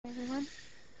everyone.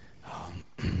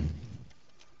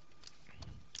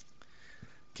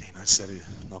 Nagyszerű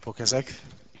napok ezek.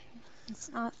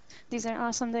 These are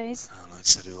awesome days.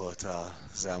 Nagyszerű volt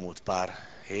az elmúlt pár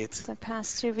hét. The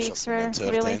past 2 weeks Sok minden were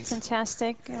really történt.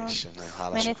 fantastic. És nagyon Many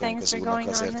hálásak vagyunk things az are Úrnak going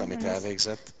on, azért, amit and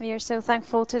elvégzett. we are so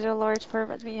thankful to the Lord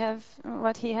for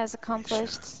what He has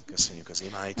accomplished. Köszönjük az And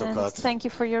imáitokat. thank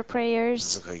you for your prayers.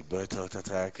 Azok, akik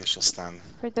böjtöltetek, és aztán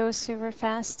For those who were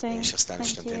fasting. Isten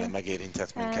Thank tényleg you.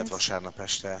 megérintett minket vasárnap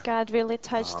este. God really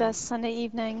touched us Sunday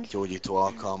evening Gyógyító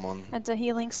alkalmon. at the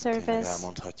healing Tényleg service.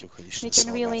 elmondhatjuk, hogy We Isten can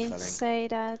szolgált really felénk. say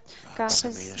that God has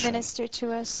Személyesen. ministered to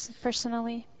us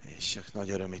personally. És csak nagy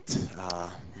öröm itt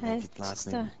mindenkit It's just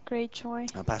látni. a great joy.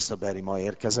 Pastor Barry ma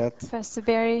érkezett, Pastor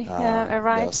Barry de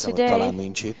arrived azt hiszem, hogy talán today.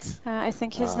 nincs itt. I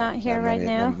think he's not here right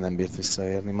now. Nem bírt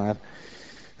visszaérni már.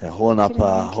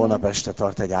 Holnap este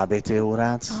tart egy ABT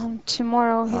órát.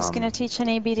 Tomorrow he's going to teach an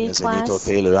ABD Ez egy nyitott class.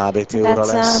 élő ABT óra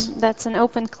lesz. That's an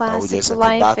open class. Úgy It's érzed, a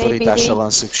hogy live bátorításra van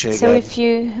ABD. So szükséged. if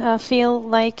you feel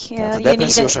like Tehát ha you need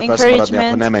depressziós akarsz maradni,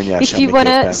 akkor nem menj el encouragement, if you want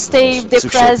to semmiképpen. stay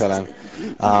depressed,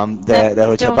 De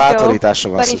hogyha don't bátorításra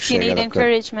go. van But if you need szükséged, akkor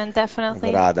encouragement,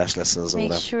 definitely ráadás lesz az make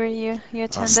óra. sure you attend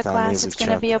the Aztán class. nézzük It's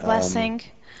going to be a csak, blessing.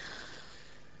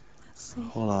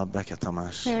 Hol a Beke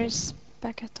Tamás? There's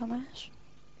Becca Tamás.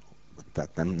 Tehát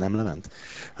nem lement?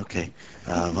 Oké,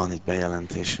 van egy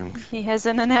bejelentésünk. He has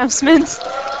an announcement.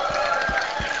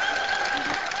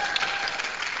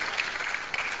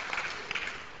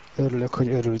 Örülök, hogy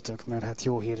örültök, mert hát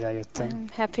jó hírrel jöttem.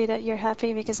 I'm happy that you're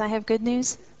happy because I have good news.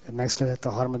 Megszületett a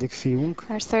harmadik fiunk.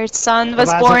 Our third son A was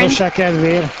born. változatosság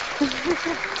kedvéért.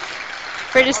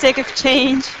 For the sake of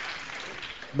change.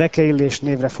 Beke Illés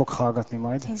névre fog hallgatni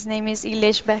majd. His name is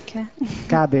Illés Beke.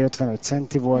 Kb. 55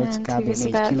 centi volt, And kb. he was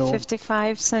 4 about kiló.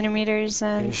 55 centimeters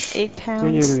and És 8 pounds.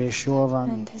 gyönyörű és jól van.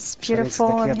 And he's És ha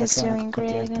beautiful részletek and he's érdekelnek, doing akkor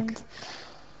great. gyertek. And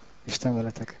Isten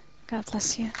veletek. God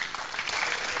bless you.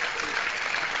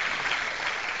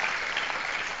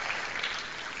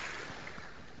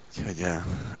 Úgyhogy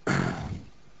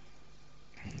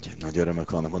nagy örömök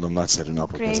vannak, mondom, nagyszerű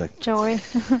napok Great ezek. joy.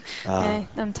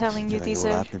 I'm telling you, tényleg these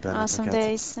jó are látni awesome benneteket.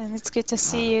 days, and it's good to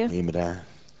see you. Imre,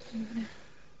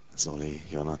 Zoli,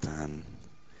 Jonathan,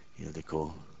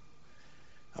 Ildikó.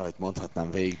 Ahogy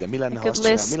mondhatnám végig, de mi lenne, I ha could azt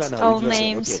csinálnám? list Mi lenne, ha all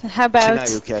üdvözöljük? names. Okay. How about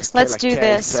Csináljuk ezt, let's tényleg do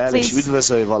kelj this, fel, és please.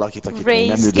 üdvözölj valakit, akit még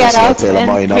nem Raise, get up üdvözöltél a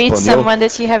mai and greet napon, jó? someone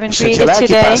that you haven't És hogyha greeted lelki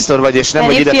today. pásztor vagy, és nem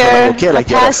And vagy if ide felálló, you're kérlek, a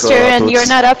gyere pastor fel, ha and tudsz.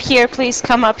 you're not up here, please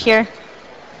come up here.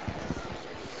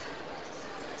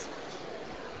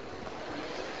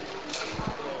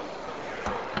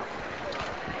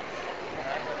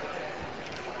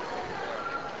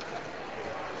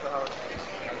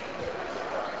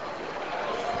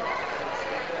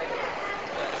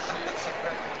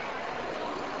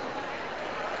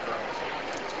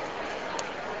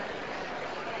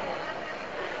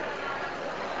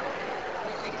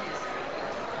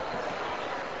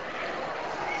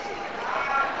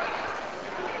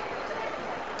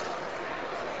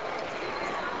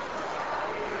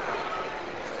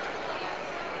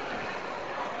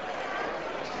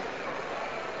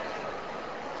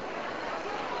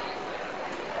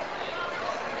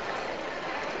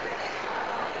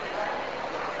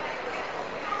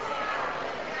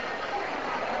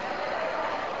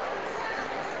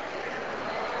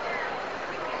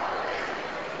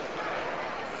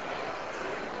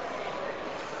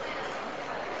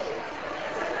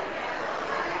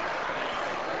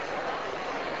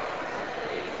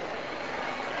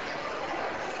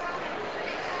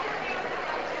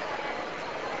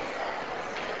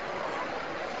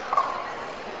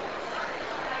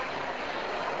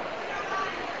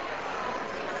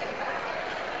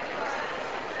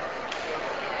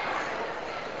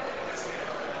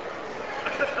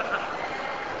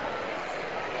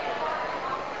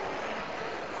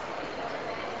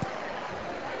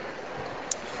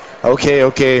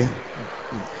 Oké.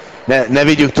 Ne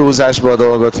vigyük túlzásba a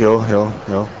dolgot, jó.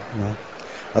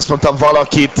 Azt mondtam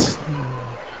valakit.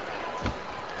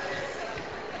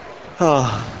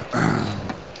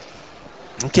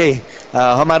 Oké,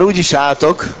 ha már úgy is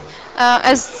álltok,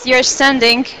 As you're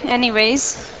standing, anyways,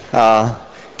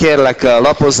 kérlek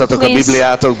lapozzatok a Please.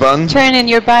 Bibliátokban turn in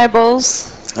your Bibles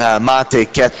Máté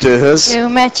 2-höz. to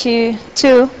Matthew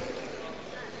 2.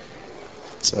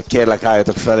 Szóval kérlek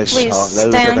álljatok fel, és Please ha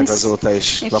leültetek stand azóta,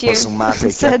 és if lapozzunk you Máté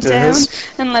sat down, 2-höz.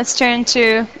 and let's turn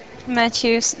to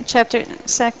Matthew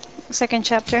second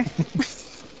chapter.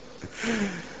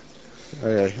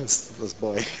 Ajaj, az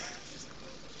baj.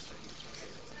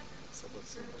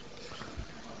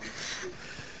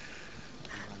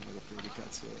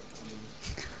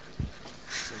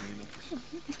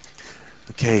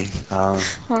 Okay.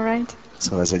 All right.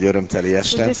 Szóval ez egy örömteli So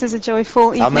este. this is a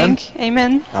joyful evening.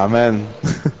 Amen. Amen.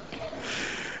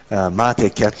 Máté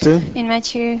 2, In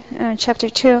Matthew chapter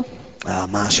 2,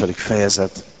 második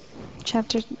fejezet,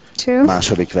 chapter 2,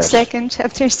 második vers. second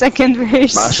chapter, second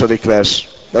verse. Második vers.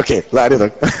 Oké,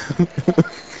 várjatok.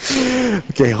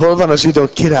 Oké, hol van a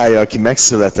zsidók királya, aki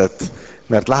megszületett,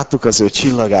 mert láttuk az ő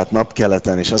csillagát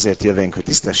napkeleten, és azért jövénk, hogy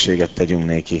tisztességet tegyünk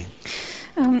néki.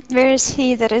 Where is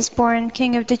he that is born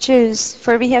King of the Jews?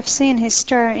 For we have seen his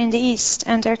star in the east,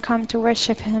 and are come to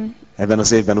worship him. Ebben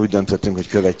az évben úgy döntöttünk, hogy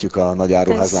követjük a nagy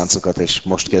áruházláncokat, és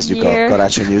most kezdjük a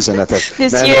karácsonyi üzenetet.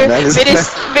 This year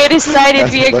we decided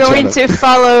we are going to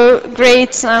follow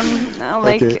great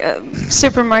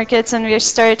supermarkets, and we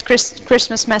start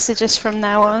Christmas messages from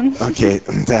now on. Oké,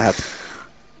 tehát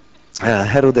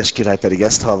Herodes király pedig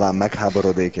ezt halván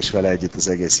megháborodék, és vele együtt az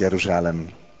egész Jeruzsálem.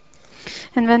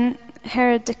 And when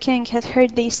Herod the king had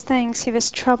heard these things, he was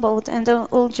troubled, and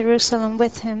all Jerusalem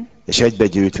with him. És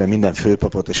egybegyűjtve minden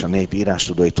főpapot és a nép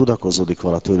írástudói tudakozódik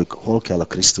vala tőlük, hol kell a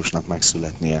Krisztusnak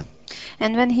megszületnie.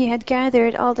 And when he had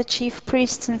gathered all the chief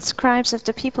priests and scribes of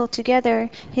the people together,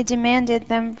 he demanded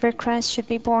them where Christ should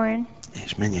be born.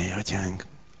 És mennyei atyánk,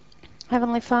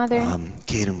 Heavenly Father,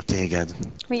 kérünk téged,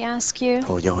 we ask you,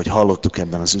 hogy ahogy hallottuk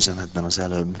ebben az üzenetben az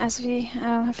előbb, as we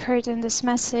have heard in this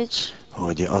message,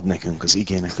 hogy add nekünk az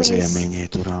igének az Please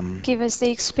élményét, Uram, give us the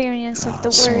experience of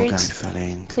the szolgálj word.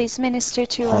 felénk, Please minister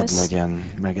to hadd us.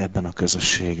 legyen meg ebben a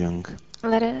közösségünk.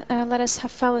 Let us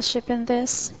have fellowship in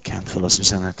this. Kent fel az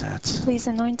üzenetet, Please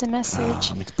anoint the message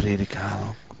amit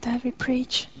prédikálok. that we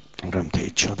preach. Uram,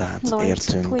 tégy csodát, Lord,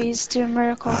 értünk. please do a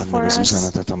miracle Áld for meg az us.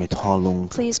 üzenetet, amit hallunk.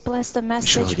 Please bless the És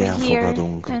message ahogy we hear,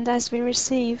 elfogadunk, and as we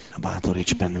receive,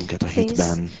 bátoríts bennünket a please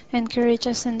hitben. encourage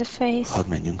us in the faith. Hadd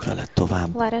menjünk veled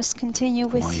tovább. Let us continue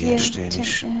with Mai you estén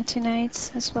is.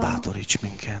 tonight as well. Bátoríts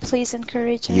minket. Please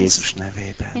encourage us. Jézus In the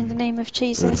nevében name of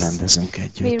Jesus, örvendezünk we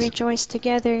együtt. rejoice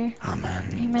together. Amen.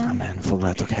 Amen. Amen.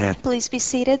 Foglaltok helyet. Please be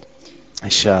seated.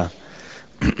 És,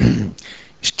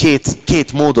 és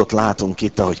két módot látunk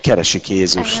itt, ahogy keresik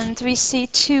Jézust. And we see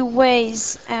two ways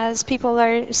as people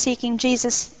are seeking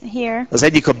Jesus here. Az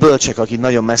egyik a bölcsek, akik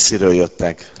nagyon messziről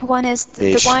jöttek. One is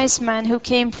És the wise men who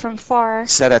came from far,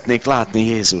 szeretnék látni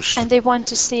Jézust, and they want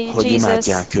to see hogy Jesus,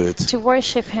 imádják őt. to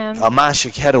worship him. A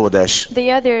másik Herodes,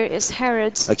 The other is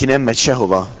Herod, aki nem megy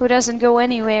sehova, who doesn't go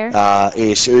anywhere,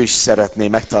 és ő is szeretné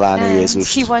megtalálni and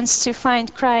Jézust, he wants to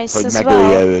find Christ hogy as megölje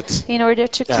well őt. in order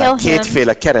to kill him.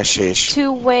 Kétféle keresés. Two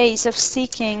ways of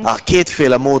seeking.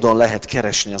 Kétféle módon lehet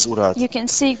keresni az Urat, You can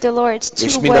seek the Lord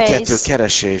és two mind a kettő ways,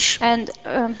 keresés. and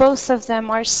both of them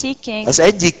are seeking. Az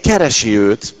egyik keresi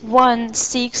őt, One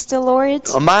seeks the Lord,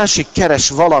 a másik keres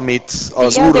valamit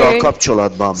az The Úrral other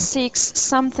kapcsolatban. seeks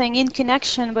something in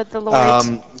connection with the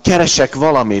Lord. Keresek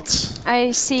valamit.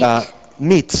 I seek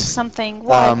Mit? something.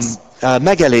 What?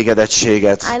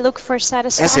 Megelégedettséget. I look for Ezért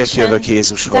satisfaction. jövök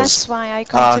Jézushoz. That's why I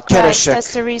come to Christ. Keresek That's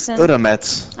the reason. örömet.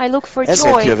 I look for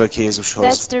Ezért joy. jövök That's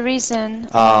Jézushoz. the reason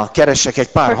Keresek egy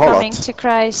pár for coming halat, to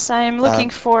Christ. I am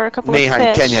looking for a couple of néhány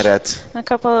fish, kenyeret, a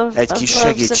couple of egy loaves kis of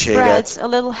segítséget. bread, a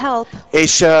little help.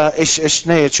 És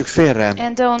ne értsük félre.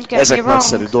 And don't get me Ezek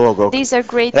nagyszerű wrong. dolgok. These are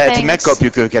great Lehet, hogy things.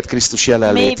 megkapjuk őket Krisztus Maybe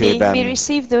we jelenlétében.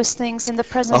 receive those things in the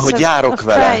presence Ahogy járok of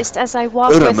vele, Christ. As I walk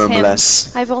with Örömöm Him, lesz,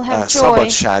 I will have joy.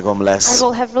 szabadságom I lesz.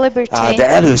 will have liberty. De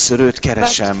először őt But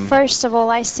keresem, first of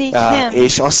all, I seek Him,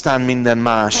 és aztán minden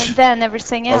más, and then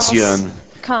everything az else jön,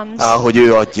 comes hogy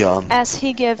ő adja. as He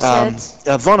gives it.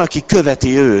 Van, aki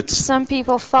követi őt, Some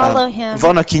people follow Him.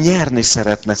 van, aki nyerni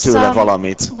szeretne tőle Some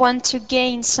valamit. want to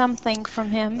gain something from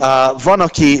Him. Van,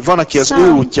 aki az ő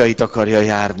Some útjait akarja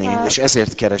járni, és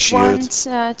ezért keresi őt. Want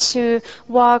to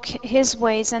walk His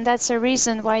ways, and that's a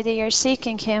reason why they are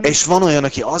seeking Him. És van olyan,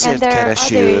 aki And azért there are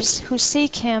keresi others őt, who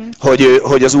seek Him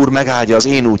hogy az Úr megáldja az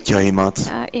én útjaimat.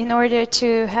 in order to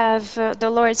have the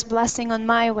Lord's blessing on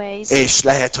my ways. És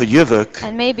lehet, hogy jövök,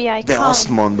 And maybe I de azt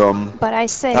come, mondom, but I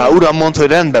say, Uram, mondd, hogy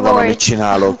rendben van, Lord, amit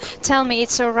csinálok. tell me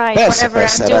it's alright, Persze, whatever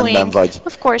persze, I'm rendben doing. vagy.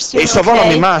 Of course you're És ha valami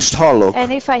okay. mást hallok,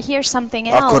 And if I hear something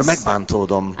akkor else,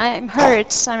 megbántódom. I'm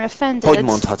hurt, I'm offended. Hogy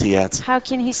mondhat ilyet? How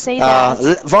can he say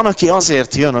that? Van, aki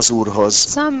azért jön az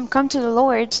Úrhoz, Some come to the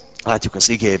Lord, látjuk az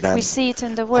igében, we see it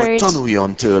in the hogy Word, tanuljon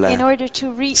in tőle. order to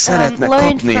Szeretne learn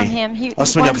kapni. from Him. He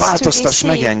Azt mondja, wants to változtass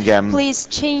meg receive. engem. Please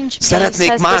change me, Szeretnék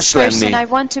says más this person. lenni. I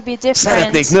want to be different.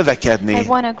 Szeretnék I növekedni.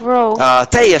 want to grow.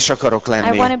 Teljes akarok I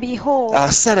want lenni. to be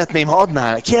whole. Szeretném, ha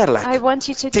adnál, kérlek. I want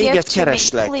you to Téged give to me,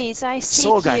 kereslek. please. I seek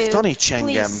Szolgálj, you. taníts engem.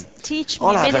 Please teach me,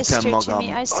 Alávetem minister to magam. me.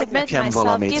 I Adj submit nekem myself.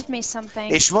 valamit. Give me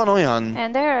something. És van olyan,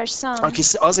 And there are some aki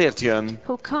azért jön,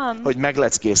 who come hogy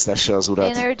megleckéztesse az in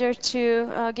Urat. order to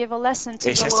give give a lesson to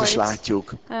És the ezt is Lord.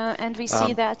 látjuk. And we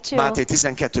see that too. Máté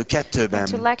And to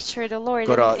 12:2-ben lecture the Lord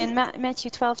Akkor a- in Matthew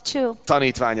 12:2,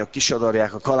 tanítványok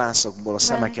kisodorják a kalászokból a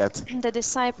szemeket, when the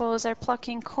disciples are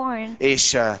plucking corn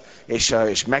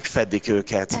és megfedik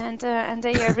őket. and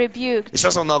they are rebuked. És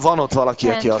azonnal van ott valaki,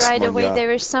 aki And azt right away mondja,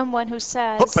 there is someone who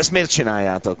says, hopp, ezt miért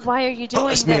csináljátok? why are you doing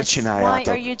Ezt miért this? Why csináljátok?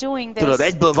 are you doing Tudod, this?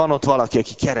 egyből van ott valaki,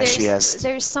 aki keresi ezt.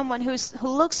 There's someone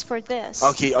who looks for this.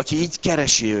 Aki így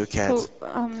keresi őket.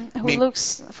 Who Mint-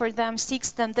 looks for them,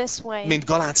 seeks them this way. Mint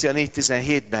Galácia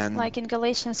 4:17-ben, Like in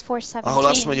Galatians ahol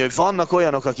azt 4:17, mondja, hogy vannak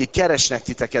olyanok, akik keresnek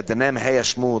titeket, de nem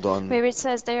helyes módon. where it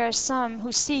says there are some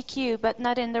who seek you, but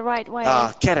not in the right way.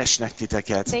 Keresnek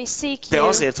titeket, They seek de you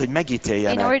azért, hogy in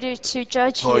megítéljenek, order to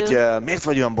judge hogy you. miért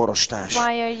vagy olyan borostás, Why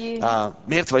are you?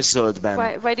 miért vagy zöldben,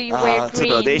 Why do you wear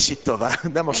tudod, green? és így tovább,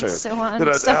 de most And so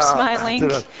on. Stop smiling.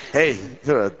 tudod,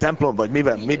 tudod, templom vagy,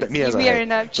 mi ez a We are hely?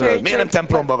 in a Tudod, church. miért nem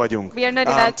templomba vagyunk? We are not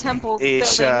in a temple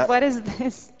és, building. What is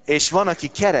this? És van, aki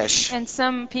keres And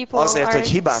some people azért, are hogy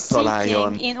hibát találjon,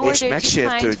 seeking in és order to find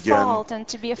megsértődjön, fault and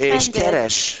to be és offended.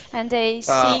 keres And they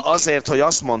seek azért, hogy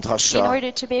azt in mondhassa,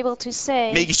 order to be able to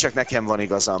say, mégiscsak nekem van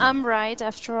igazam, I'm right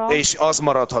after all, és az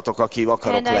maradhatok, aki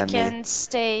akarok and I lenni. can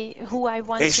stay who I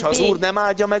want És to ha az Úr be. nem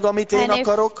áldja meg, amit én And if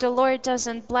akarok, the Lord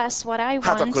doesn't bless what I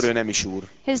hát akkor ő want, nem is Úr.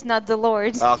 He's not the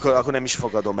Lord. Akkor nem is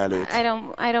fogadom előtt.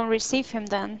 I don't receive Him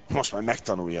then. Most majd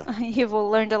megtanulja. He will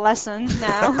learn the lesson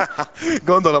now.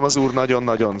 Gondolom az Úr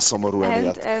nagyon-nagyon szomorú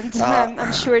emiatt. And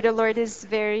I'm sure the Lord is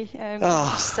very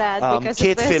sad because of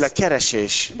Kétféle this.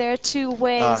 keresés. There are two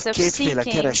ways of Kétféle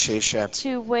seeking. keresése.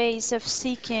 Two ways of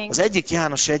seeking. Az egyik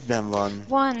János 1-ben van,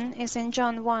 One is in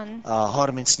John 1, a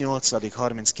 38.,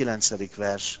 39.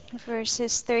 vers,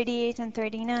 verses 38 and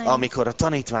 39. amikor a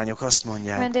tanítványok azt When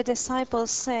mondják, the disciples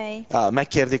say,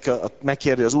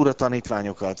 megkérdi az Úr a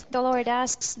tanítványokat, the Lord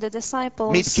asks the mit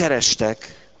disciples, kerestek?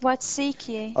 what seek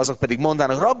ye? Azok pedig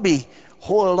mondanak, Rabbi,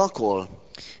 hol lakol?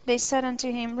 They said unto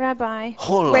him, Rabbi,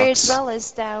 Hol where laksz?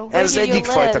 dwellest thou? Where Ez do you egyik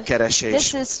fajta live? keresés.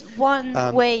 This is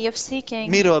one way of seeking.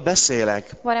 Miről beszélek?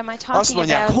 What am I Azt talking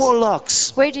mondják, about? hol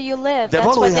laksz? Where do you live? De That's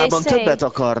what they valójában say. többet But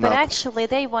akarnak. actually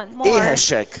they want more.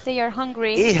 Éhesek. They are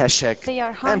hungry. Éhesek. They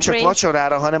are Nem csak hungry.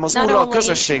 vacsorára, hanem az Not Úrral only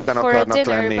közösségben for a akarnak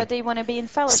dinner, lenni. but they want to be in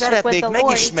fellowship with Szeretnék the Lord.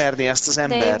 megismerni ezt az They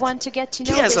embert. want to get to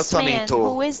Ki know ez a this man. tanító?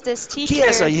 Who is this Ki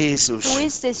ez a teacher? Jézus? Who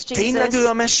is this Tényleg ő a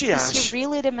Jesus? messiás? Is he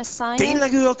really the Messiah?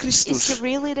 Tényleg ő a Is Krisztus? he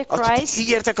really the Akit Christ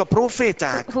ígértek a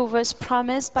proféták? who was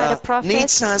promised by the prophets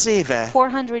 400 éve?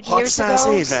 400 years 600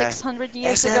 ago, éve? 600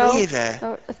 years 1000 ago, éve?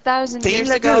 1,000 years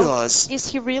Tényleg ő ago? az? Is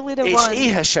he really the És one?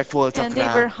 éhesek voltak And they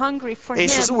were rá. hungry for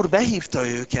És az him. Úr behívta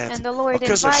őket And the a Lord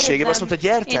közösségbe. invited Azt mondta,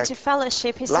 them gyertek, into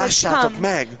fellowship. He said, lássátok come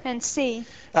meg. and see.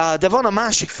 De van a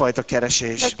másik fajta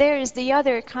keresés. But there is the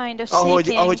other kind of Ahogy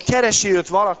seeking, keresi őt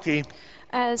valaki,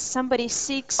 as somebody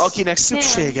seeks akinek him,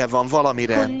 szüksége van who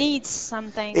valamire. needs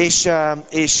something.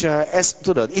 És ez,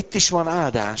 tudod, itt is van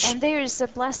áldás. And there is a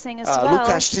blessing as well.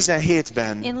 Lukás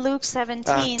 17-ben In Luke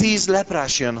 17, 10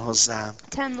 leprás jön hozzá.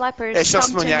 10 lepers És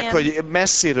azt come to mondják, him. hogy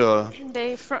messziről,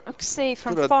 They say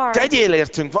from tudod, far, tegyél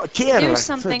értünk, do kérlek,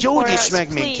 something for gyógyíts us, meg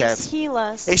please, minket.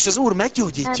 heal us. És az Úr And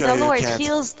meggyógyítja the Lord őket.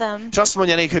 heals them És azt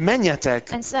mondja nekik, hogy menjetek,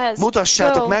 and says,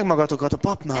 mutassátok go meg magatokat a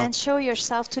papnak. and show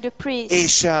yourself to the priest.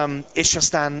 És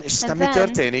aztán And mi then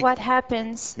történik? what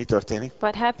happens? Mi történik?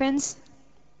 What happens?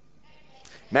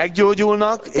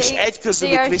 Meggyógyulnak, és egy They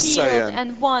közülük are healed visszajön.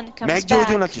 and one comes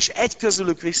Meggyógyulnak, back. és egy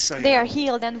közülük They are visszajön.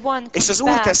 healed and one És comes az Úr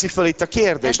back. teszi fel itt a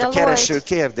kérdést, a And the kereső Lord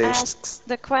kérdést. asks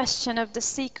the question of the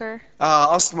seeker.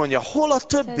 Azt mondja, hol a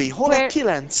többi, hol a Where-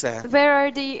 9? Where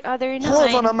are the other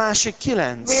Hol van a 9? másik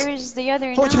 9? Where is the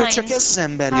other Hogy 9? csak ez az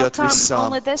ember How jött come vissza?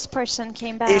 only this person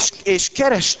came back? És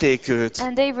keresték őt.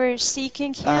 And they were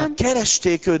seeking him.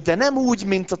 Keresték őt, de nem úgy,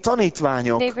 mint a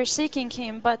tanítványok, They were seeking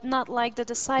him, but not like the mint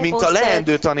disciples a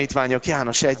leendő did, tanítványok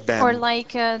János or 1-ben.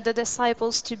 like the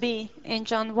disciples to be in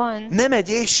John 1. Nem egy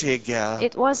éhséggel,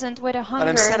 It wasn't with a hanem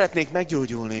hunger, szeretnék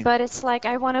meggyógyulni. but it's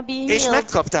like I want to be És healed.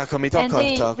 megkapták, amit And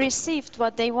they akartak. received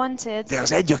what they wanted. De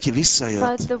az egy, aki visszajött,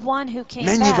 But the one who came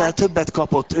mennyivel back, többet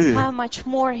kapott ő? how much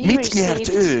more he Mit nyert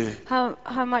received, ő?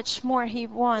 how much more he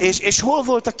won. És hol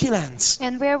volt a 9?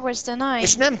 And where was the 9?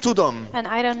 És nem tudom, And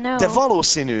I don't know, de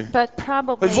valószínű, but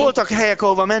probably hogy voltak helyek,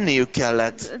 ahova menniük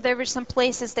kellett. there were some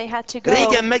places they had to go.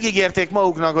 Régen megígérték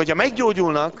maguknak, hogy ha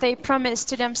meggyógyulnak, They promised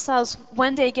to themselves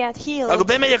when they get Akkor healed,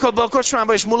 bemegyek abba a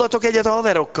kocsmába, és mulatok egyet a I'll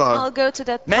haverokkal. go to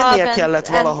that pub Mennie kellett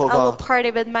and I will valahova. party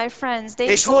with my friends. They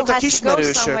És all voltak had to go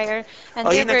ismerősök, somewhere, and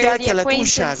they akiknek were el the kellett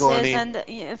acquaintances újságolni. and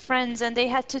friends, and they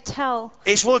had to tell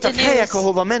És the voltak news. helyek,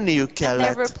 ahova menniük And there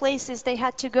were kellett. places they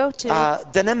had to go to,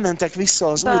 De nem mentek vissza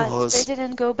az but they Úrhoz.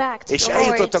 didn't go back to És the Lord.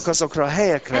 eljutottak azokra a And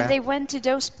helyekre. they went to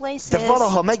those De places,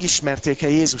 valaha megismerték-e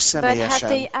Jézus but had they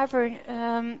személyesen? ever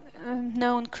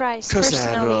known Christ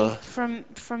Közelről. personally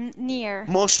from near,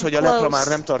 Most, hogy a close? lepra már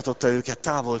nem tartotta őket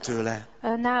távol tőle.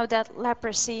 Now that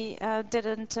leprosy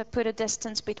didn't put a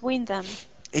distance between them.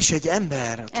 És egy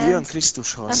ember, aki And jön a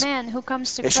Krisztushoz, man who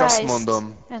comes to és azt Christ,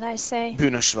 mondom, and I say,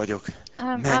 bűnös vagyok,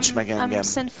 ments meg I'm a engem,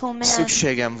 sinful man,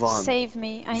 szükségem van save me,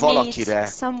 I valakire, need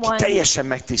ki someone teljesen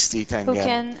megtisztít who engem,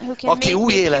 can aki make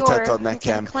új me életet pure, ad who can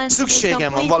nekem, cleanse me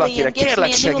szükségem van completely valakire, and gives me kérlek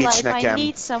a new segíts life. I nekem.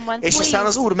 need someone, És aztán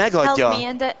az Úr please help megadja, me,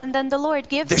 and then the Lord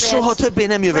gives de it, soha többé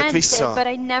nem jövök grants it, vissza. but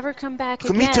I never come back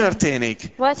Akkor mi again. történik?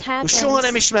 What Most happens? soha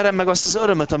nem ismerem meg azt az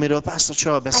örömöt, amiről Pastor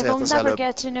Csaba I beszélt will az never előbb.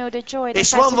 get to know the joy És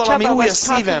that van Pastor valami Csaba új a was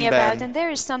talking szívemben. about, and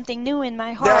there is something new in my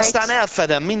De heart. aztán elfedem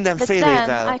But then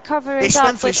mindenfélével, I cover és it nem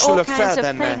up with all frissülök fel kinds of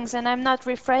benne. things, and I'm not És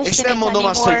refreshed in nem it mondom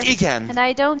azt, anymore. hogy igen, And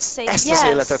I don't say ezt yes. az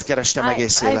életet kerestem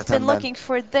egész I've been életemben. looking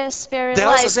for this very De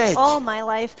az az life egy, all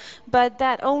my life, but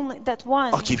that one,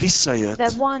 aki visszajött,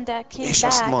 that one that came és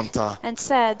azt back mondta, and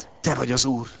said, te vagy az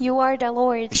Úr. "You are the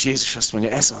Lord." És Jézus azt mondja,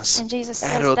 ez az. And Jesus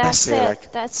says, Erről "That's beszélek. it.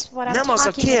 That's what I'm Nem az a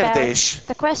talking kérdés, about."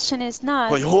 The question is not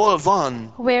hogy hol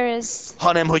van, where is,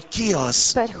 hanem hogy ki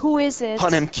az, but who is it?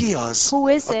 hanem ki az. Who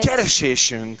is A it?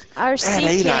 keresésünk Our erre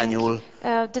seeking, irányul.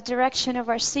 the direction of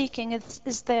our seeking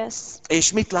is this.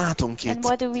 És mit látunk And itt?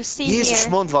 what do we see Jézus here?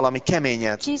 mond valami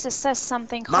keményet. Jesus says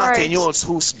something Máté hard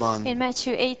 8:20-ban in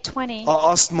Matthew 8:20.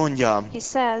 azt mondja, He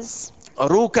says, a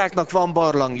rókáknak van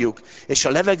barlangjuk, és a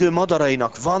levegő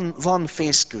madarainak van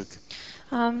fészkük.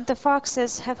 the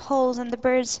foxes have holes and the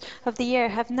birds of the air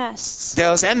have nests, De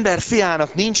az ember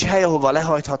fiának nincs hely, ahova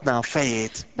lehajthatná a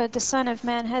fejét. but the Son of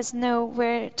Man has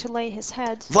nowhere to lay his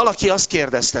head. Valaki azt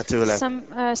kérdezte tőle,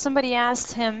 Somebody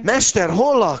asked him, Mester,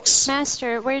 hol laksz?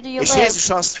 Master, where do you És live? Jézus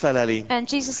azt feleli,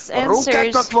 And Jesus a rókáknak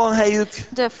answers, van helyük,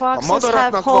 the foxes have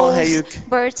madaraknak van holes, helyük,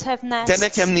 birds have de nests,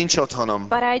 nekem nincs otthonom.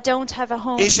 but I don't have a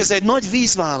home. És ez egy nagy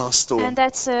vízválasztó And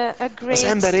that's a az great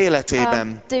ember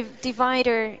életében.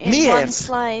 divider in Miért? one's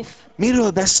life. Miről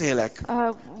beszélek?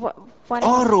 What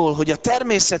Arról, hogy a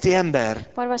természeti ember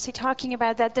was he talking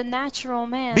about? That the natural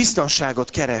man biztonságot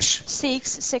keres,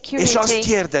 seeks és azt security,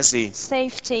 kérdezi,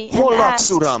 safety, hol and laksz, asks,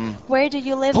 Uram? where do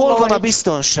you live, Hol van a Lord?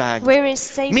 biztonság? Where is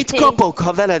safety? Mit kapok,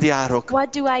 ha veled járok? What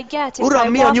do I get if Uram, I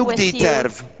mi a walk with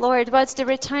nyugdíjterv? you? Lord, what's the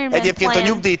retirement Egyébként a plan?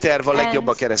 nyugdíjterv a legjobb a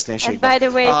And kereszténységben. by the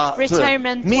way,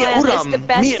 retirement plan Uram, is the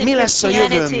best in mi lesz a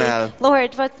Christianity. jövőmmel?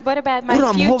 Lord, what about my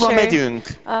Uram, hova future? megyünk?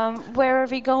 Where are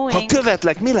we Ha going?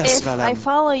 követlek, mi lesz If I velem?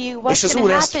 follow you, És what's az going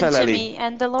Úr to ezt happen to feleli. me?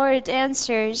 And the Lord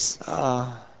answers,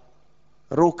 A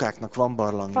rókáknak van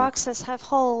barlangjuk, foxes have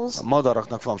holes, a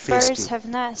madaraknak van birds fészkük. have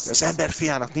nests, Az ember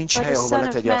fiának nincs but hely, the ahova Son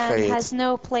of letegye a Man fejét. has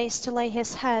no place to lay his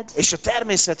head. És a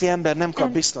természeti ember nem kap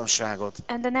And- biztonságot.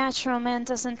 And the natural man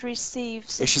doesn't receive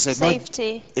És ez egy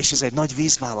safety. És ez egy nagy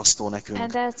vízválasztó And nekünk.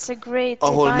 that's a great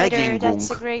Ahol divider, megingunk,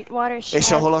 that's a great watershed.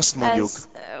 és ahol azt mondjuk, as,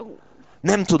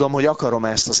 Nem tudom, hogy akarom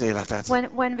ezt az életet. when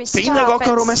we Tényleg stop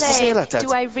akarom and ezt az say, életet?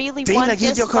 do I really Tényleg want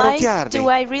így this akarok life? járni? Do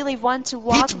I really want to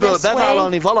walk Hitből this way?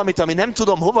 bevállalni valamit, ami nem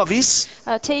tudom hova visz?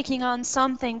 Taking on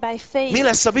something by faith Mi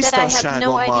lesz a that I have no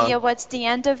biztonságommal? idea what's the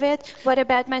end of it? What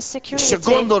about my És security? csak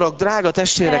gondolok, drága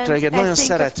testvérekre, akiket I nagyon think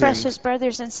of szeretünk. precious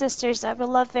brothers and sisters that we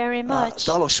love very much.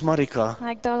 Dalos Marika,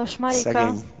 Like Dalos Marika.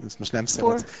 szegény, ezt most nem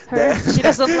For szeret. her, she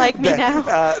doesn't like me now.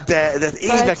 De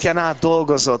éveken át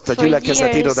dolgozott a For gyülekezet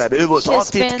years, irodán. Ő volt a she's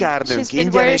titkárnőnk, been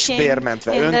ingyenes working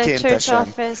bérmentve, in the church önkéntesen.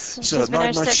 office. És She's been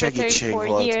our nagy secretary segítség for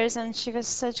volt. years, and she was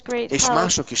such great És help.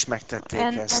 mások is megtették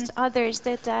ezt. And others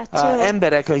did that too.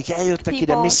 Emberek, akik eljöttek ide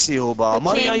People misszióba. who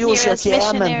Maria came Józsi, here as aki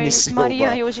elment missionaries, Maria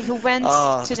misszióba. Józsi, who went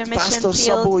to the mission Pásztor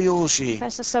Szabó field, Józsi.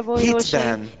 Pastor Szabó Józsi,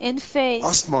 Hitben in faith,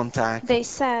 azt mondták, they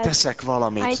said, teszek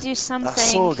valamit, I do something,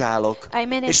 szolgálok. I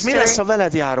minister, És mi lesz, ha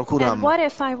veled járok, Uram? and what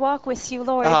if I walk with you,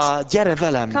 Lord? Gyere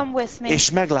velem, Come with me,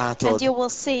 és meglátod. and you will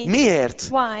see. Miért?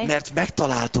 Why? Mert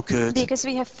megtaláltuk őt. Because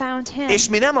we have found him, És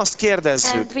mi nem azt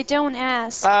kérdezzük, and we don't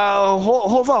ask,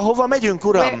 hova megyünk,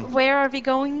 Uram? where are we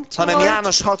going to, Hanem Lord?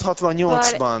 János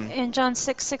 6:68-ban. But in John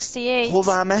 6:68,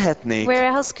 Hová mehetnék? where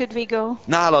else could we go?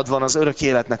 Nálad van az örök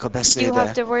életnek a You beszéde.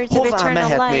 have the words of Hová eternal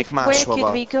mehetnék life. Where could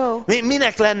máshova? we go?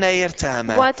 Minek lenne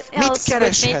értelme? What Mit else would make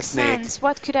kereshetnék? sense?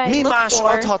 What could I Mi look más for?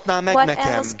 adhatná meg What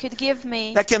nekem? else could give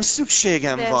me Nekem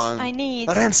szükségem this? van I need.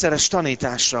 a rendszeres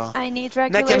tanításra. I need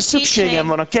regular Nekem szükségem szükségem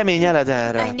van a kemény I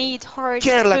eledelre. need hard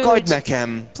Kérlek, adj food.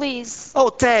 nekem. Please. Ó,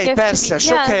 tej, Give to persze, me.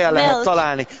 sok Yeah, helyen lehet milk.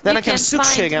 találni, de You nekem can find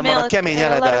szükségem van a milk kemény in a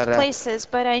lot of eledelre. places,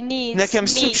 but I need Nekem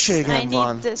meat. szükségem I van.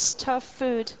 need this tough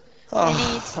food. I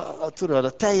need. Tudod, a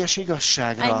teljes I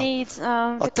igazságra, need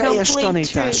a the teljes complete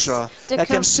tanításra. truth, the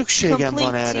Nekem szükségem van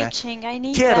complete erre. teaching. I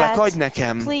need Kérlek, that. adj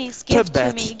nekem Please give to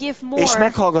többet, me, give és more.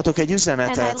 meghallgatok egy And I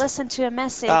üzenetet listen to a a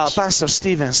message Pastor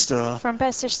Stevens-től, from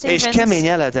Pastor és Stevens, kemény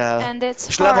eledel, and it's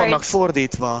és le vannak hard,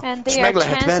 fordítva, and és they are meg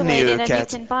lehet venni translated, and you őket.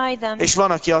 can buy them. És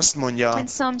van, aki azt mondja, And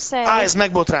some say, ez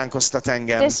megbotránkoztat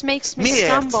engem. this makes me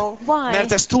Miért? stumble. Why?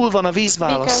 Mert ez túl van a Because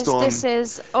vízválasztón. this is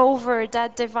over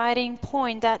that dividing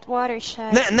point, that watershed.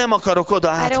 Nem akarok oda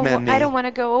I átmenni. don't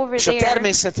want to go over És a there.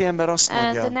 természeti ember azt And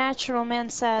the mondja, natural man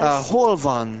says, hol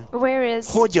van, where is,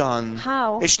 hogyan,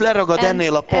 how? és leragad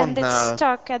ennél a And it's pontnál,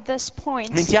 stuck at this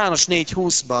point, mint János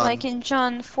 4:20-ban, like in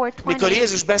John mikor 4:20.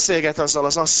 Jézus beszélget azzal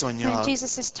az When asszonnyal.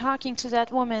 Jesus is talking to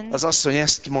that woman, Az asszony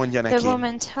ezt mondja the neki.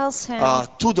 woman tells him,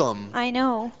 Tudom, I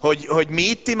know. hogy mi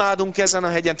itt imádunk ezen a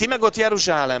hegyen, ti meg ott I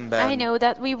Jeruzsálemben. know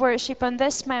that we worship on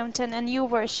this mountain and you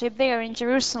worship there in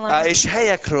Jerusalem. És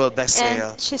helyekről beszél.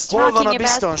 And she's Hol van a talking about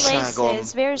biztonságom?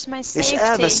 places. Where's my És safety?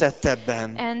 elveszett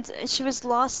ebben. And she was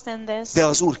lost in this. De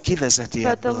az Úr kivezeti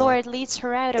But the ebből. Lord leads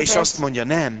her out of És azt it mondja,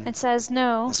 nem, and says,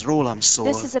 no, ez rólam szól.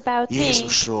 this is about me.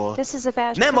 Jézusról. This is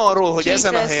about Nem arról, hogy Jesus.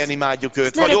 ezen a helyen imádjuk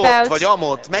őt, It's not vagy ott, about- vagy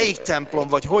amott, melyik templom,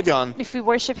 vagy hogyan, If we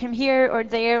worship him here or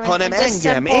there, hanem in this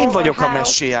engem, temple én or vagyok a how,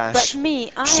 messiás. but me,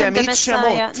 I am Sem the itt, sem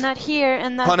Messiah, ott, not here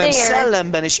and not hanem there,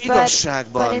 szellemben és but in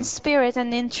igazságban. spirit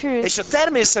and in truth. És a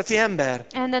természeti ember,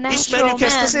 And the natural ismerjük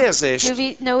ezt az man, érzést, do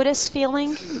we know this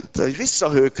feeling? hogy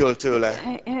visszahőköl tőle.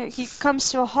 He comes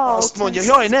to a halt Azt mondja, and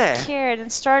jaj, ne! scared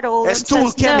and startled Ez and túl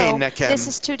says, kemény no, nekem. this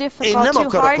is too Én difficult, nem too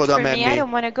akarok hard oda for me, menni. I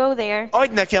don't want to go there.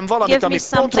 Adj nekem valamit, Give me ami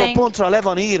pontról something pontra le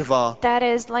van írva. That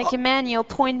is like Emmanuel,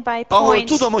 point by Ahol point,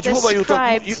 tudom, hogy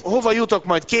described, hova jutok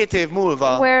majd 2 év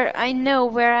múlva. where I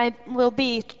know where I will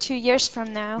be 2 years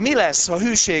from now. Mi lesz, ha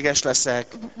hűséges leszek?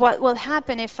 What will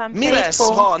happen if I'm Mi lesz,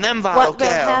 faithful? ha nem What válok will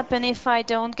el? happen if I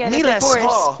don't get Mi a lesz, divorce?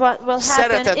 ha What will happen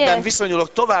szeretetben if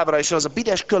viszonyulok továbbra is az a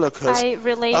büdös kölökhöz? I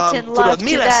relate in love Tudod,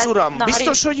 mi to lesz, that Uram? naughty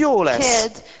Biztos, hogy jó lesz?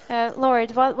 kid?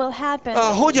 Lord, what will happen?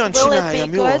 Hogyan Will it be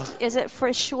csináljam jól? good? Is it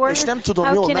for sure? És nem tudom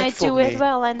How jól can I do megfogni. it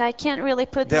well? And I can't really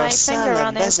put De a my finger szellem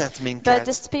on it. vezet But the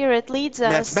minket, Spirit leads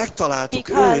mert us megtaláltuk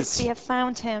because őt. we have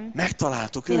found Him.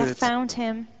 Megtaláltuk We have őt. found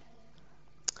Him.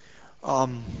 A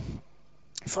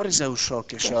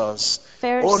farizeusok és az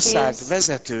Pharisees ország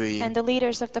vezetői, and the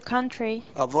leaders of the country,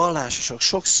 a vallásosok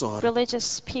sokszor religious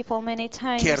people many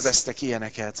times, kérdeztek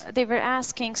ilyeneket. they were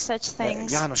asking such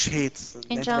things. János In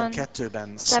John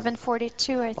 7:42-ben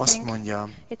 7:42, I azt think, mondja,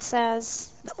 it says,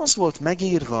 nem az volt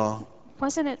megírva,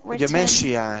 wasn't it hogy a written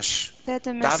messiás that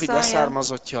the Dávid Messiah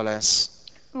leszármazottja lesz,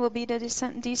 will be the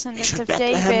descendant és hogy of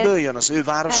Betlehemből David jön az ő and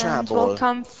will városából.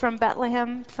 come from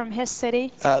Bethlehem, from his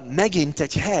city? Megint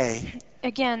egy hely,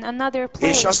 Again, another és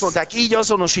place. azt mondták, így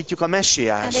azonosítjuk a And they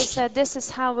messiást. said, this is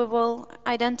how we will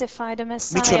identify the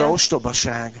Micsoda Messiah.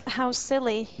 ostobaság. How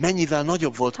silly. Mennyivel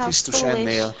nagyobb volt How Krisztus foolish,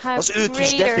 ennél, how az ő kis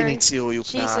greater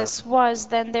definíciójuknál. Jesus was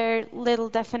than their little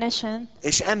definition.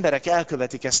 És emberek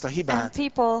elkövetik ezt a And hibát.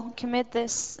 people commit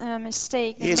this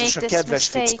mistake. They Jézus make a this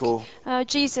kedves mistake. fickó.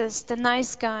 Jesus, the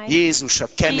nice guy. Jézus a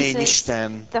kemény Jesus,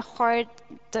 Isten. the hard,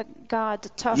 the God, the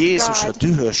tough Jézus a God.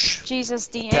 dühös. Jesus,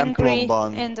 the a angry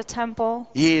templomban. in the temple.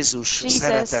 Jézus Jesus,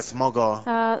 szeretet maga.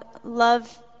 Love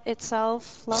itself,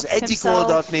 love Az egyik himself.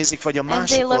 oldalt nézik, vagy a And they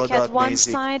másik look at oldalt one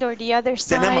nézik. side or the other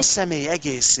De nem a side, személy but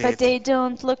egészét. they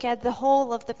don't look at the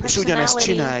whole of the És ugyanezt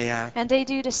personality. csinálják. And they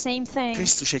do the same thing.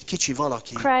 Krisztus egy kicsi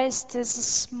valaki. Christ is a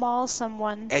small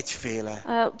someone, Egyféle.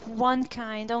 one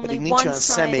kind, only Pedig nincs olyan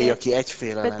személy, one-sided. aki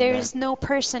egyféle But there lenne. is no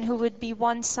person who would be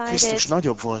Krisztus one-sided.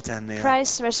 nagyobb volt ennél.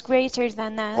 Christ was greater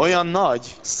than that, Olyan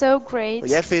nagy, so great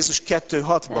hogy Efézus than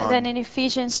 2:6-ban in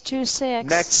Ephesians 2:6.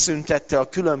 megszüntette a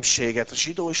különbséget a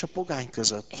zsidó és a pogány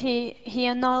között. He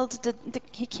annulled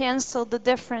he canceled the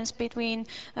difference between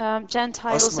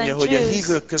Gentiles Azt mondja, and hogy a Jews.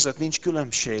 hívők között nincs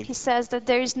különbség. He says that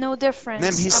there is no Nem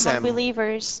difference hiszem. among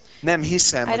believers. Nem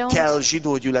hiszem, I hogy don't kell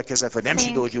zsidó gyülekezet, vagy nem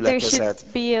zsidó Think there gyülekezet.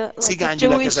 should be like a Cigány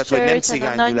Jewish gyülekezet, vagy nem church and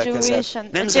cigány a gyülekezet. non-Jewish and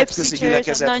a Nemzetközi gypsy church, a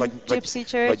gyülekezet, vagy non-gypsy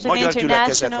church, vagy an magyar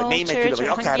gyülekezet, vagy international német church, gyülekezet, vagy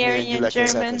a akármilyen Hungarian,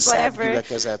 gyülekezet, German, vagy szerb whatever,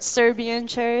 gyülekezet, Serbian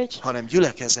church. hanem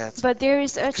gyülekezet. But there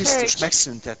is a Krisztus church.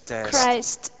 megszüntette ezt.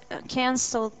 Christ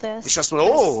canceled És this azt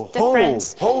mondja, difference.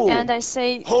 And I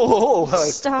say,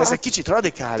 ez stop. egy kicsit This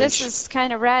radikális. is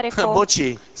kind of radical.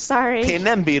 Bocsi, Sorry. én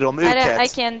nem bírom I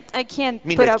őket. can't put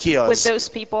Mindegy, up ki az. with those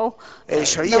people,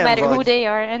 És ha no ilyen matter who vagy, they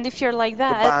are. And if you're like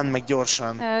akkor that, bánd meg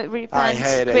gyorsan. Állj repent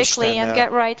helyre quickly and get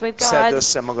Istennel. right with Szedd God.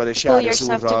 össze magad és Pull járj az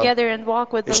yourself Úrral. together and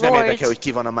walk with És the nem Lord. érdekel, hogy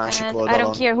ki van a másik And I don't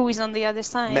oldalon. care who is on the other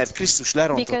side. Mert Krisztus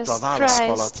lerontotta a Because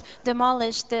válaszfalat. Christ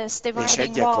demolished this És dividing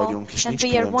egyek wall, vagyunk, és and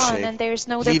nincs we are one, különbség. and there is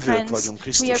no Hívők difference. vagyunk We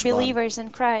are Krisztusban. believers in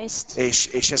Christ,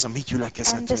 És ez a mi and this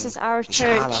gyülekezetünk. is our És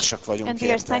church, hálásak vagyunk and we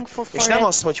are érte. thankful És for nem it.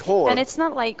 az, hogy hol, And it's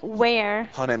not like where,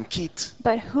 hanem kit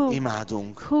but who.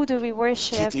 imádunk. Who do we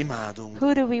worship? Kit imádunk.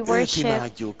 Who do we Őt worship?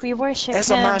 imádjuk. We worship Ez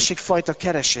a Him. másik fajta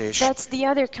keresés. That's the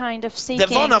other kind of De seeking.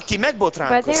 van, aki But there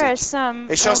megbotránkozik. are some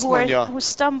És azt mondja, who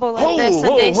stumble at this, and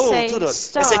they say, tudod, ez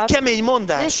egy stop. kemény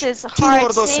mondás. This is Ki hard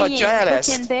hordozhatja saying. el Who ezt?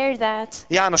 can bear that?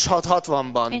 János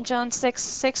 6:60-ban. In John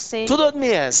 6:60. Tudod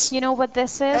mi ez? You know what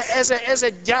this is? Ez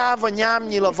egy gyáva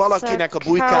nyámnyila It's valakinek a a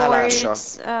bujkálása.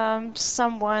 coward,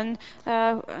 someone,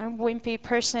 a wimpy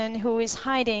person who is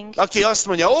hiding. Aki azt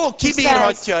mondja, ki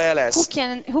bírhatja el ezt?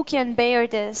 Who can bear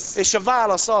this? És a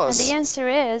válasz And az, the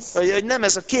answer is, hogy nem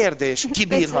ez a kérdés, ki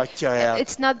bírhatja el,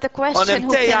 it's not the question hanem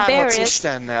who te can bear járhatsz it,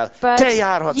 Istennel. but Te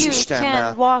járhatsz you Istennel.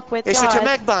 can walk with És hogyha God.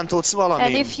 megbántódsz And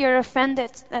valamin, if you're offended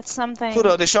at something,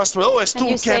 tudod, és azt mondod, ez and túl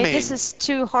you say, kemény, this is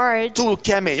too hard, túl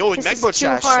kemény, hogy this is too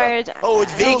megbocsássak, hard, hogy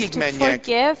to végigmenjek,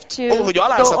 forgive, to hogy go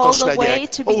all alázatos the way, legyek,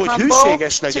 to be hogy humble,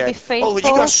 hűséges to be legyek, hogy faithful,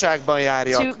 igazságban to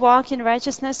járjak. walk in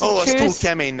righteousness and Az túl truth.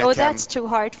 kemény Oh, nekem. that's too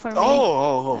hard for me.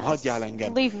 Hagyjál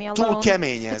engem. Leave me Túl alone.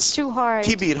 kemény It's ez. too hard.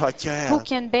 Ki bírhatja Who el?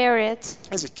 can bear it?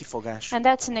 Ez egy kifogás. And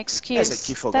that's an excuse. Ez egy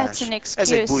kifogás. That's an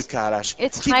Ez egy excuse. bujkálás.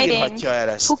 It's Ki hiding. bírhatja el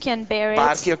ezt? Who can bear it?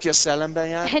 Bárki, aki a szellemben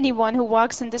jár? Anyone who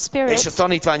walks in the Spirit. És a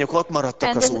tanítványok ott maradtak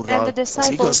And az the Úrral, az disciples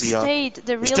igaziak. stayed,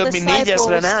 the És real több mint 4000-en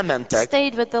disciples elmentek,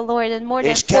 stayed with the Lord, and more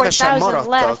than és kevesen 4,000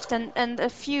 maradtak. left, and a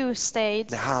few stayed.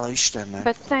 de hála Istennek,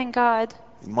 But thank God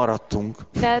maradtunk,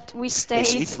 that we és stayed,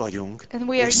 itt vagyunk, and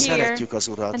we are és here, szeretjük az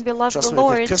Urat. and we love És azt the mondjuk,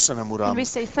 hogy Lord, köszönöm, Uram. and we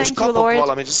say, És thank you, kapok Lord.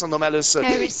 valamit, és azt mondom először,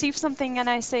 I receive something and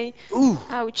I say,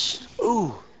 ouch,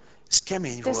 ez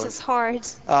kemény this volt. is hard,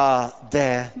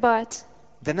 De but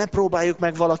ne próbáljuk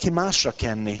meg valaki másra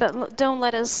kenni. don't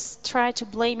let us try to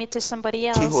blame it to somebody Ki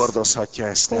else hordozhatja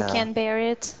ezt who el? can bear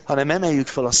it, Hanem emeljük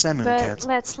fel a but szemünket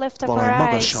let's lift up valami our eyes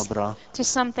magasabbra, to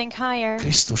something higher,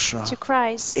 Krisztusra, to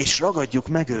Christ, és ragadjuk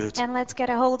meg őt, and let's get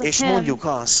a hold of és Him, mondjuk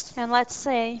azt, and let's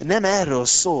say, nem erről it's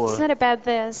szól, not about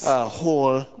this,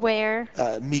 hol, where,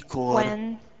 mikor,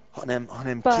 when,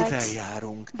 hanem but- kivel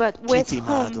járunk, but kit with whom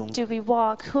imádunk. do we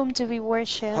walk, whom do we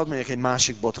worship. Hadd mondjak egy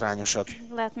másik botrányosat.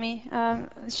 Let me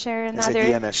share Ez egy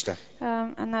ilyen este.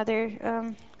 another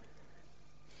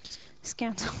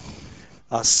scandal.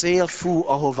 A szél fú,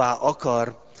 ahová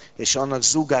akar, és annak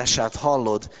zúgását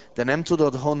hallod, de nem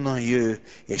tudod, honnan jö,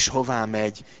 és hová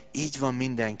megy. Így van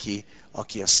mindenki,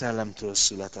 aki a szellemtől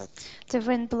született. The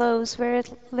wind blows where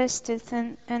it listeth,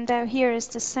 and thou hearest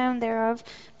the sound thereof,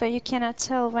 but you cannot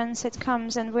tell whence it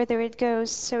comes and whither it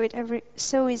goes.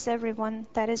 So is everyone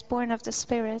that is born of the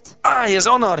Spirit. Ez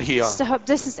anarchia! Stop!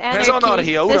 This is anarchy. Ez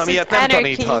anarchia, Uram, This is ilyet nem anarchy.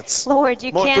 taníthatsz. Lord,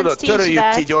 you Most can't tudod, teach töröljük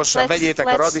that. ki gyorsan, vegyétek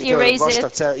a Let's erase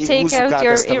vastag it. Take húzzuk out át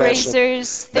your ezt a verset.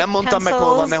 erasers, Nem the mondtam meg,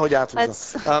 hol van, pencils. nehogy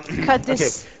áthúzzam. Let's cut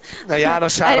this. Na,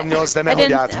 János 3:8, de nehogy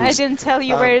I áthúzz. didn't tell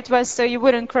you where it was, so you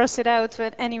wouldn't cross it out.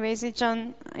 But anyways,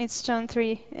 it's John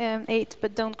 3:8,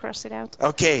 but don't cross it out.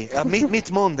 Oké, mit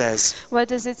mond ez? What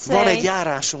does it Van egy say?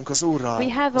 járásunk az Úrral,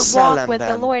 We have a a walk with the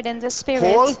szellemben. Lord in the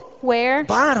Spirit. Hol? Where?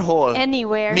 Bárhol.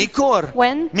 Anywhere. Mikor?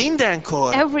 When?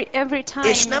 Mindenkor. Every time.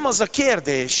 És nem az a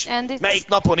kérdés, And melyik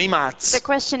napon imádsz. The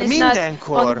question is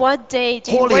Mindenkor. not on what day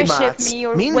do you Hol worship imádsz? me,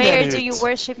 or Mindenütt. where do you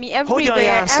worship me. Hogyan Everywhere,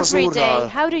 jársz az every day.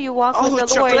 Úrral? How do you walk Ahogy with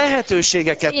the csak Lord?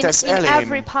 lehetőségeket tesz In every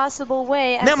elém. possible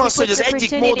way. As Nem He az, hogy puts az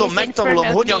egyik módon opportunities in megtanulom,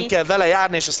 front of hogyan me. kell vele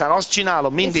járni, és aztán azt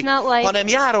csinálom mindig, It's not like hanem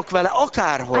járok vele I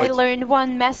akárhogy. learned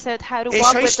one method how to És walk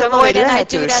ha with Isten the ad Lord, egy and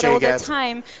I do that all the lehetőséget,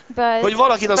 time. But hogy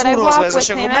valakit az I Úrhoz walk with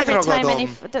vezesse, akkor Him every time, and megragadom.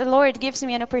 if the Lord gives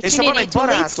me an És ha van opportunity egy to lead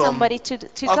barátom, somebody to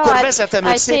akkor God, vezetem őt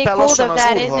I take szépen hold lassan of az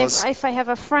that. And Úrhoz. if I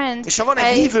have a friend, És ha van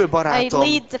egy hívő I barátom,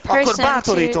 lead the akkor person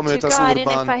bátorítom to őt az God. And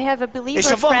Úrban. if I have a És believer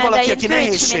ha van friend, valaki, I aki encourage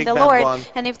him in the nehézségben Lord. van,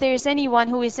 And if there's anyone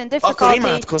who is in akkor difficulty,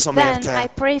 imádkozom then érte, I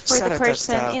pray for the person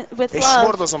szeretettel, with és love.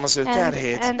 hordozom az ő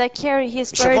terhét. And I carry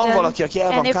his És ha van burden. valaki, aki el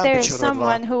van And if there is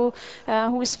kápicsorodva, someone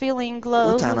who is feeling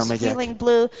low, utána who's megyek. feeling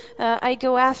blue, I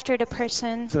go after the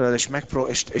person. Tudod,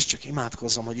 és csak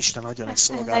imádkozom, hogy Isten adjon egy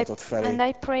szolgálatot felé. And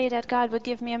I pray that God would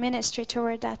give me a ministry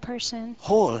toward that person.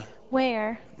 Hol?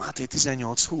 Where? Máté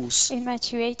 18:20. In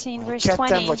Matthew 18, Ahol verse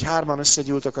ketten vagy 20. hárman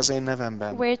összegyűltek az én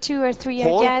nevemben. Where 2 or 3 are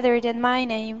Hol? gathered in my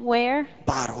name. Where?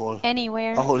 Bárhol.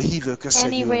 Anywhere. Ahol hívők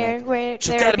összegyűlnek. Anywhere where És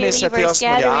a there are természeti believers azt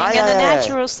mondja, gathering. And the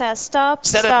natural says, stop,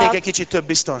 szeretnék stop. egy kicsit több I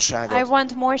biztonságot.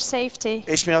 want more safety.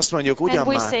 És mi azt mondjuk, ugyan And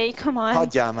we már, say, come on,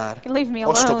 hagyjál már, leave me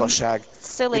alone. ostobaság.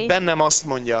 Hogy Silly. bennem azt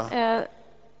mondja,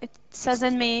 It says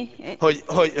in me, hogy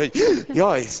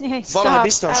jaj, valami stop,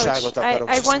 biztonságot ouch. akarok.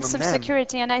 I És azt want mondom, some nem,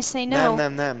 security. And I say, no,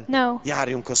 nem. no.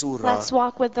 Járjunk az Úrral. Let's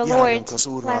walk with the Járjunk Lord. az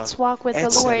Úrral. Let's walk with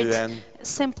the Lord. Egyszerűen.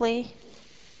 Simply.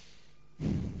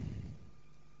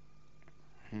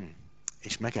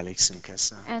 És megelégszünk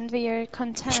ezzel. And we are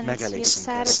content, we are megelégszünk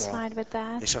satisfied with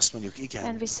that. És azt mondjuk, And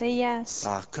igen, we say, yes,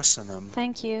 köszönöm,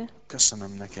 thank you,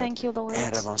 köszönöm neked. thank you, Lord.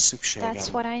 Erre van That's szükségem.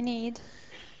 what I need.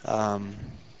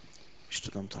 És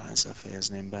tudom, talán ezzel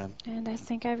fejezném be. And I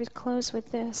think I would close with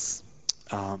this.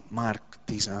 Márk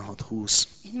 16:20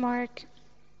 In Mark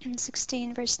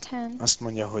 16, verse 10, azt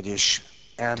mondja, hogy és 20,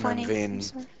 elmenvén I'm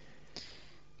sorry.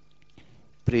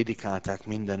 prédikálták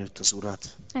mindenütt az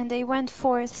Urat. And they went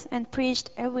forth and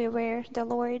preached everywhere the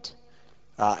Lord.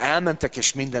 Elmentek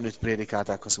és mindenütt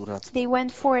prédikálták az Urat. They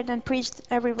went forth and preached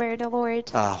everywhere the Lord.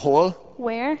 Hol?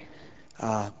 Where?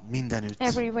 Mindenütt.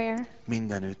 Everywhere.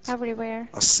 Mindenütt. Everywhere.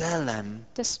 A szellem,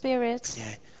 The Spirit.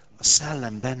 figyelj, a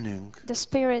szellem bennünk The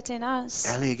Spirit in us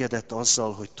elégedett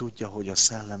azzal, hogy tudja, hogy a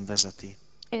szellem vezeti.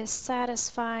 is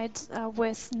satisfied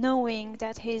with knowing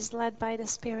that he is led by the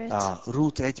Spirit.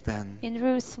 Rút 1-ben In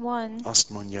Ruth 1, azt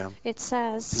mondja, it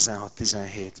says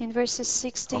 16-17, in verses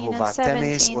 16 ahová and te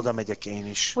mész, 17, oda megyek én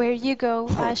is. where you go,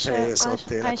 Ahol I te shall, élsz, ott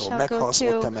élek, I ahol shall go meghalsz, ott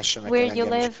too. temessenek Where el you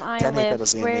engem is. live, I Te néped live.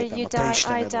 az én Where népem, you a te die, I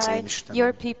Istened az én die. Istenem.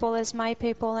 Your people is my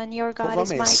people, and your God Hova is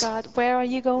my mész? God. Where are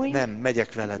you going? Nem,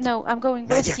 megyek veled. No, I'm going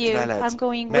Megyek with you. veled. I'm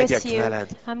going Megyek with you. veled.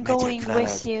 I'm Megyek going veled.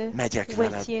 with you. Megyek With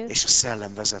veled. you. És a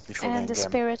szellem vezetni fog And the engem.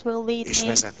 Spirit will lead És me.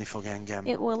 vezetni fog engem.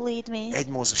 It will lead me. 1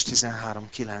 Mózes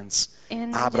 13:9. In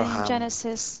Ábrahám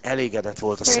Genesis elégedett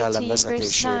volt a szellem 30, verse 9,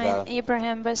 vezetésével,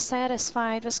 Abraham was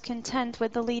satisfied, was content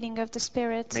with the leading of the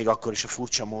Spirit, még akkor is a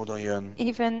furcsa módon jön.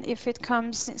 even if it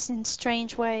comes in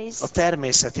strange ways. A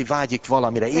természeti vágyik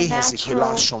valamire, The éhezik, hogy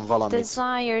natural lásson valamit,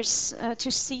 desires to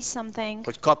see something,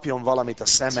 hogy kapjon valamit a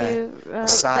szeme, to a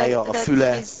szája, a that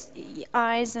füle, his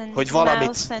eyes and hogy mouth valamit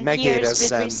and ears would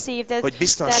megérezzen, receive, that, hogy that it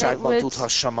biztonságban would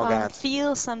tudhassa magát.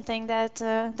 feel something, that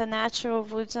the natural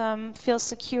would feel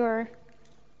secure.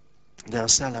 De a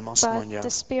szellem azt But mondja, the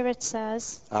Spirit says,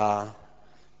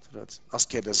 tudod, azt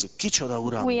kérdezzük, kicsoda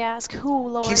Uram, we ask, who,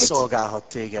 ki Lord? szolgálhat Who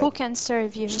téged? can serve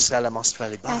you? És a szellem azt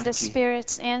felé, And the bárki,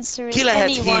 Spirit's answer is Ki lehet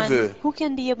anyone. hívő? Who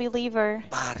can be a believer?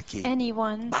 bárki,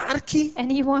 Anyone. bárki,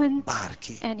 Anyone.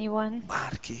 bárki, Anyone.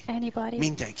 bárki, Anybody.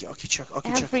 mindenki, aki csak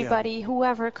jön. Everybody.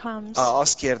 Whoever comes.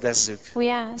 Azt kérdezzük,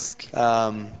 We ask,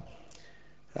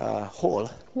 hol?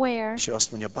 where? És ő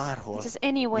azt mondja, bárhol, It is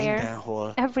anywhere.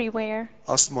 mindenhol. Everywhere.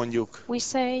 Azt mondjuk, We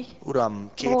say,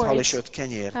 Uram, 2 Lord, hal és 5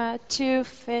 kenyér. 2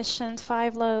 fish and 5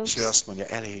 És loaves. ő azt mondja,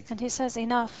 elég, And he says,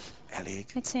 enough. elég,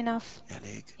 It's enough.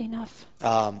 elég. Enough.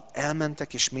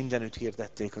 Elmentek és mindenütt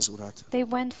hirdették az Urat. They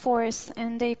went forth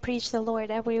and they preached the Lord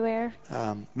everywhere.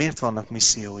 Miért vannak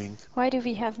misszióink? Why do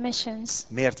we have missions?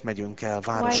 Miért megyünk el Why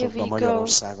do városokba we go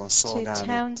Magyarországon to szolgálni?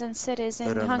 towns and cities in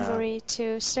örömmel? Hungary to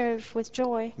serve with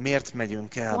joy? Miért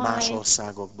megyünk el Why más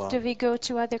országokba? Do we go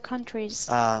to other countries?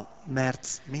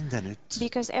 Mert mindenütt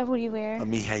Because a everywhere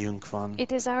mi helyünk van.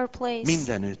 it is our place.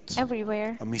 Mindenütt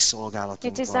Everywhere a mi it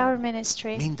szolgálatunk is our van.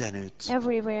 ministry. Mindenütt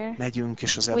Everywhere megyünk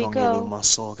és az we go evangéliummal and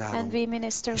szolgálunk. we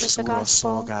minister És with az the Úrral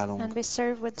gospel szolgálunk. and we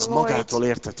serve with Ez the Lord. magától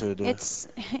értetődő.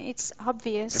 It's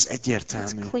obvious. Ez It's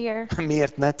egyértelmű. clear.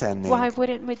 Miért ne Why tennénk?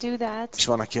 wouldn't we do that? És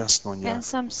van, aki azt mondja, And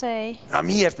some say,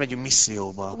 miért megyünk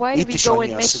misszióba? why do Itt we is go annyi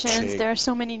in a missions? szükség. There are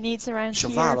so many needs around És a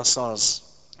here. válasz az,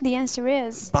 The answer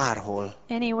is bárhol,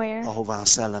 anywhere ahová a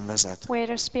szellem vezet. where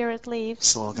the Spirit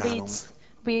Szolgálunk.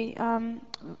 leads,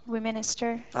 we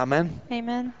minister. Amen?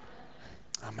 Amen.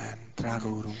 Amen. Drága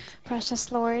Úrunk, Precious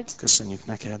Lord, köszönjük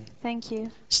neked thank you.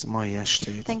 ezt a mai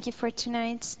estét. Thank you for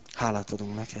tonight. Hálát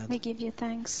adunk neked. We give you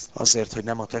thanks Azért, hogy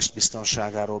nem a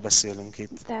testbiztonságáról beszélünk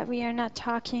itt, that we are not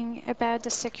talking about the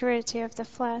security of the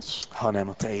flesh, hanem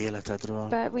a te életedről,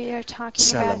 but we are talking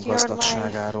szellem about your life,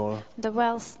 gazdagságáról, the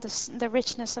wealth, the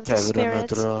richness of te the Spirit,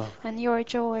 örömödről, and your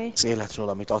joy, az életről,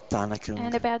 amit adtál and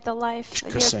nekünk, about the life És that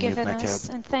you have köszönjük given neked. us.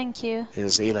 And thank you hogy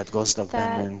az élet gazdag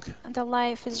that bennünk, the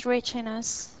life is rich in us.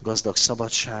 gazdag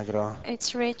szabadságra,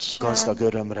 It's rich gazdag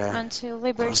örömre, unto gazdag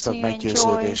liberty and joy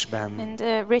meggyőződésben.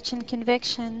 and rich in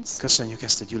convictions. Köszönjük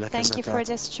ezt a Thank you for gyülekezetet.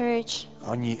 this church.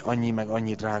 Annyi meg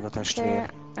annyi drága There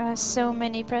testvér, are so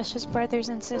many precious brothers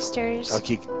and sisters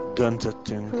akik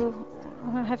döntöttünk, who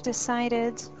have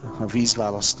decided a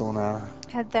vízválasztónál,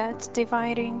 at that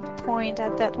dividing point,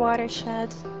 at that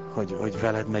watershed, hogy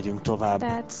veled megyünk tovább,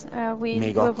 that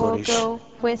még we akkor will is, go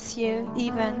with you,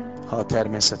 even ha a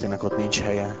természetének ott nincs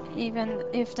helye.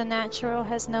 if the natural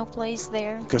has no place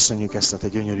there. Köszönjük ezt a te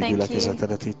gyönyörű Thank you.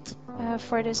 gyülekezetedet itt.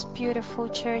 For this beautiful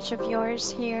church of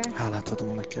yours here. Hálát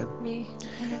adunk neked. We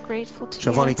are grateful to És ha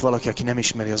you. van itt valaki, aki nem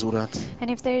ismeri az Urat, And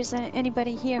if there's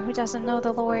anybody here who doesn't know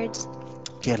the Lord,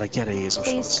 kérlek, gyere please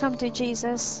Jézushoz. come to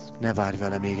Jesus. Ne várj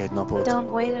vele még egy napot.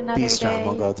 Don't wait another Bízd rá day.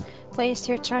 magad. Place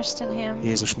your trust in Him.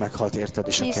 Jézus meghalt érted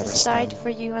is a Jesus kereszten. died for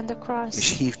you on the És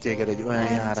cross. hív téged egy olyan And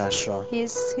járásra,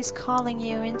 He's calling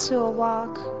you into a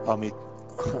walk,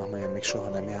 amelyen még soha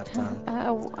nem jártál.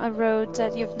 a road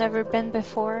that you've never been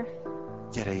before.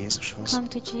 Gyere Jézushoz. Come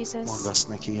to Jesus. Mondd azt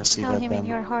neki a Tell Him in your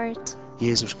szívedben. heart,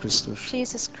 Jézus Krisztus,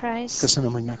 Jesus Christ,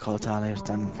 köszönöm, hogy meghaltál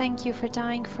értem. thank you for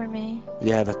dying for me. Hogy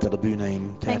elvetted a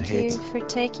bűneim Thank you terhét. for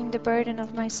taking the burden of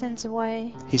my sins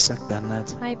away. Hiszek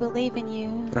benned. I believe in you.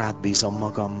 Rád bízom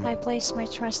magam. I place my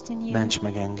trust in you. Ments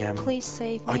meg engem. Please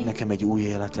save Adj me. nekem egy új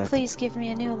életet. Please give me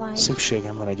a new life.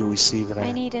 Szükségem van egy új szívre,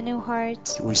 I need a new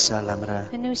heart, egy új szellemre,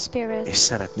 a new és spirit,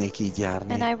 szeretnék így and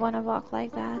járni I want to walk like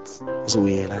that az új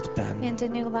életben. in the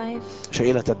new life. És ha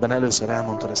életedben először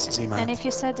elmondtad ezt az And imát, if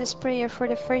you said this prayer for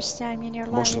the first time in your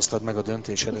most life, hoztad meg a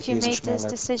döntésedet if you made Jézus this mellett,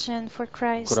 decision for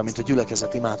Christ, akkor amint a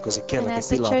gyülekezet imádkozik, and kérlek as egy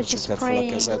the pillanatra church is csukd fel a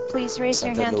praying, kezed. please raise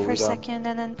your hand for a Újra. second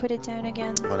and then put it down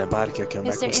again. Van-e bárki, aki Is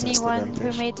there meghozta ezt a anyone who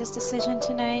döntést? made this decision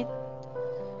tonight?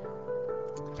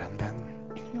 Rendben.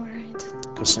 Alright.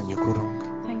 Köszönjük, Urunk.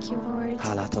 Thank you, Lord.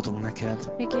 Hálát adunk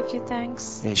neked, We give you thanks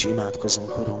és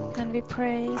imádkozunk, Urunk. and we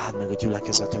pray. Áld meg a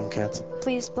gyülekezetünket,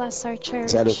 Please bless our az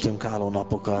church, előttünk álló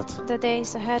napokat. the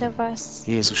days ahead of us.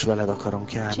 Jézus, veled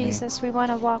akarunk járni Jesus, we want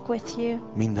to walk with you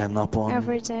minden napon.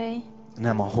 every day.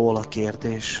 Nem a hol a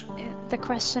kérdés, The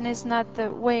question is not the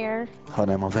where,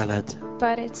 hanem a veled.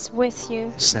 but it's with you.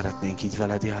 Szeretnénk így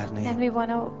veled And járni. we want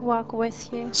to walk with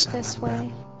you this way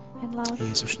Szellemben. in love.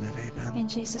 Jézus nevében. In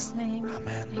Jesus' name,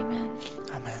 Amen. amen.